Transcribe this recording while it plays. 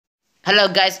Hello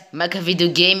guys, Malcon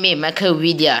video game, Malcon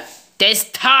video.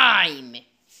 This time.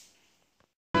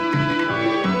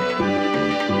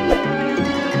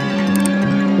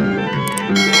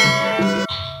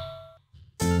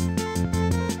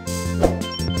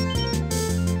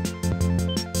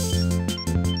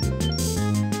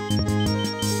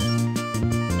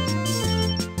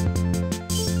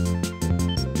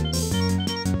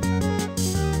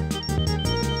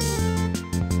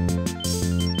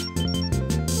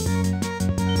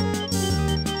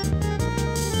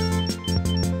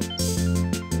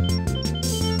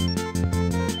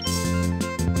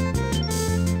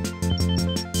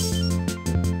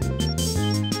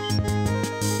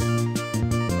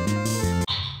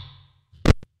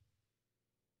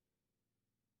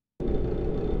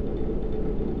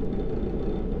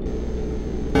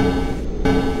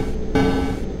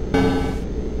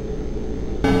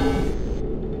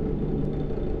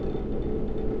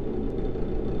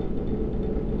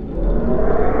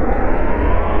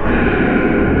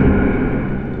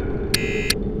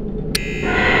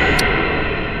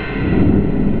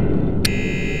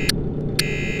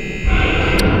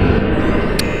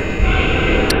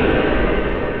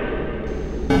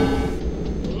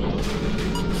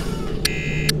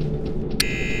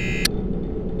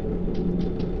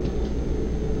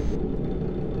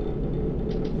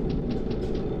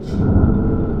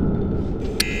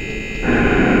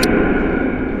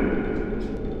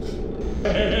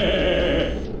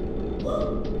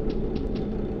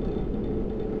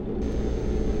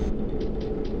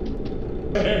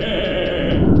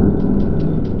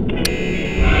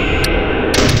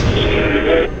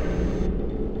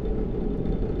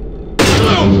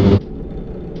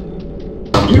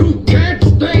 You can't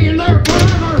stay in there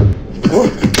forever!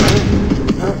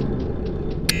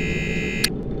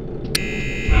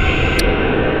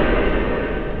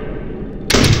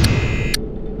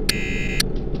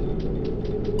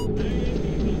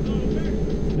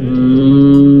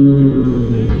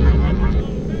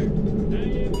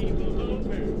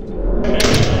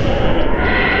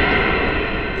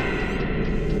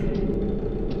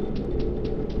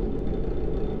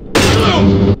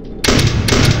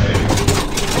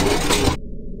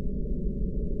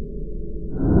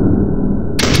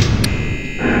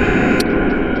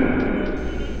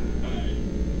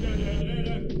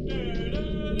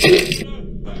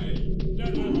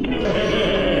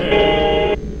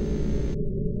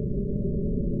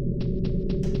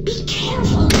 Be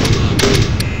careful.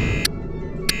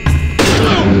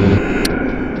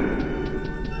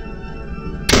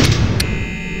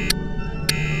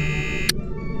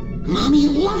 Mommy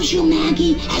loves you,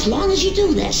 Maggie, as long as you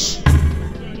do this.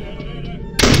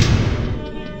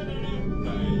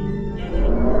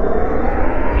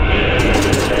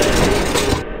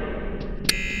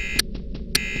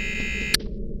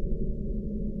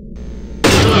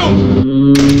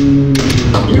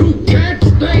 You can't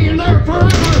stay in there forever!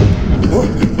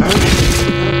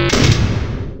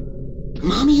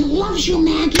 Mommy loves you,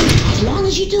 Maggie, as long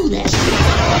as you do this.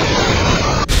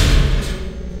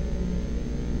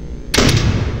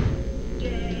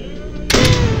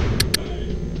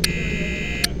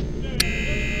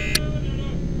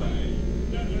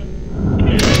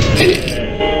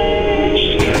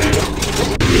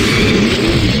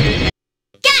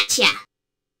 Gotcha!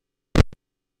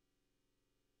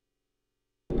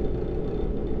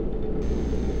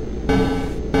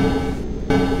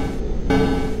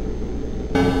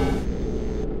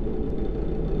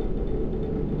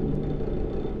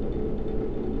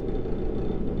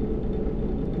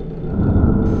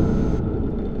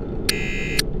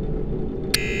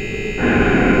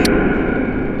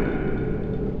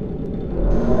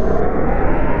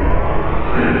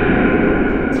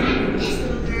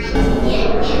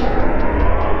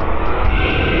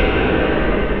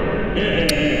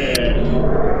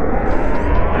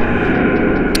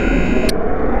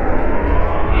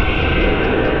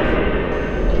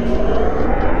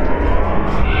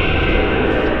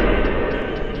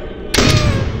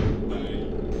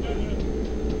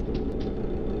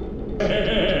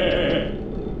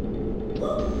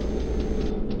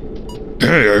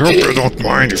 Hey, I hope you don't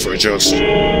mind if I just...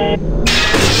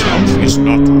 Something's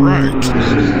not right. As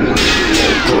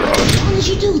long as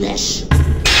you do this.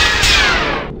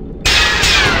 Yeah,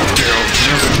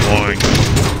 never mind.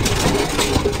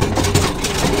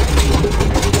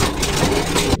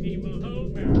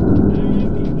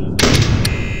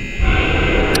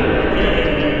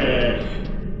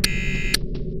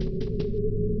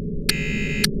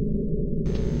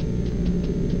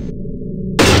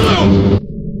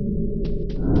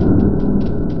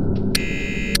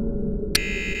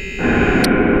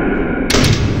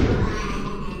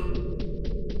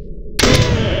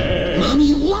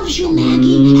 loves you,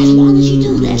 Maggie, as long as you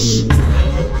do this.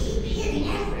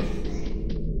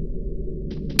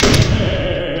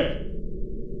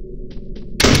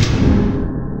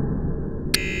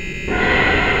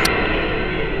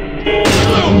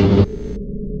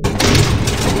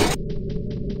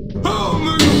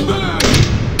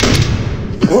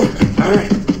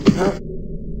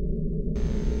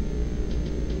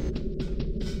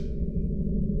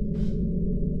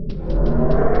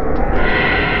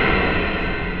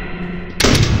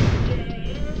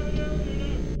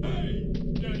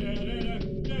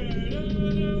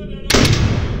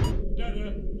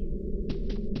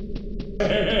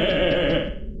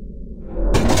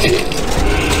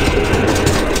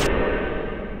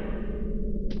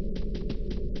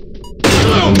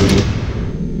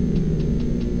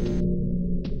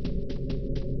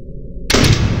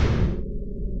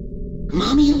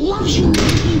 Mommy loves you,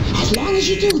 Maggie, as long as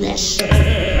you do this.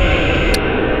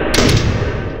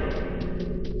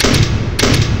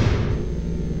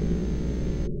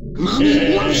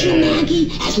 Mommy loves you,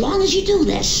 Maggie, as long as you do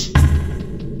this.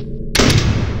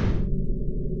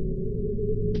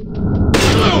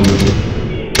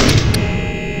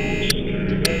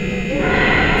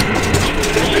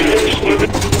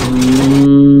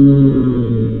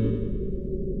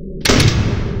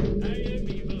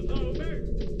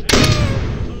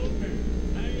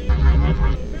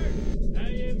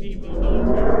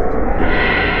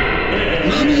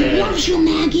 Mommy loves you,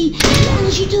 Maggie, as long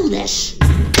as you do this.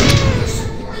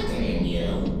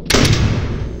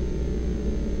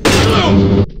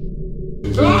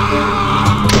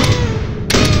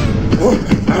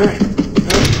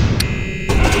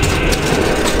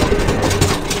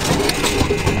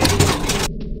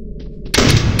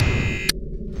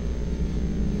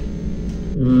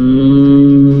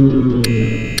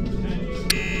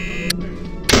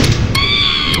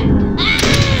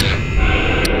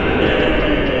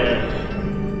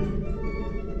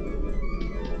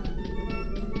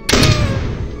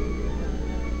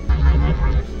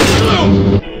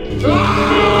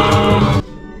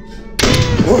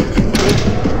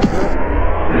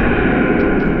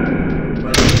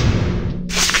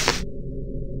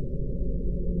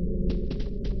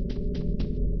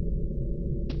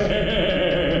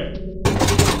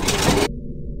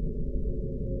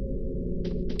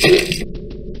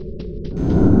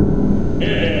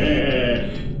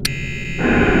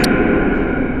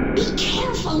 Be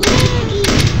careful, Maggie.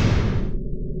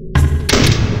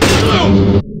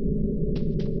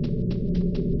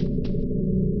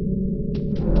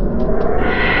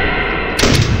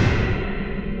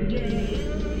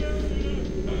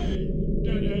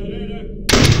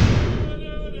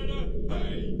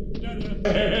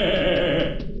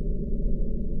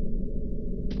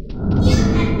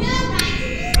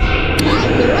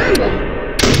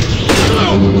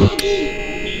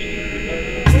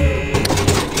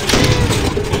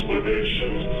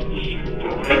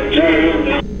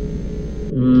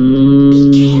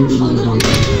 Be careful, little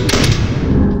Maggie.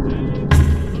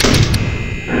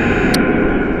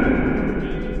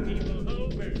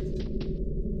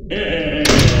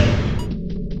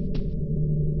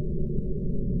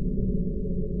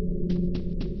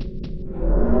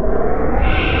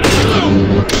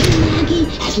 Maggie,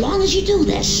 as long as you do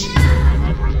this.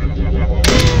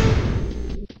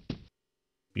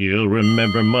 You'll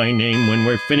remember my name when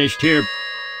we're finished here,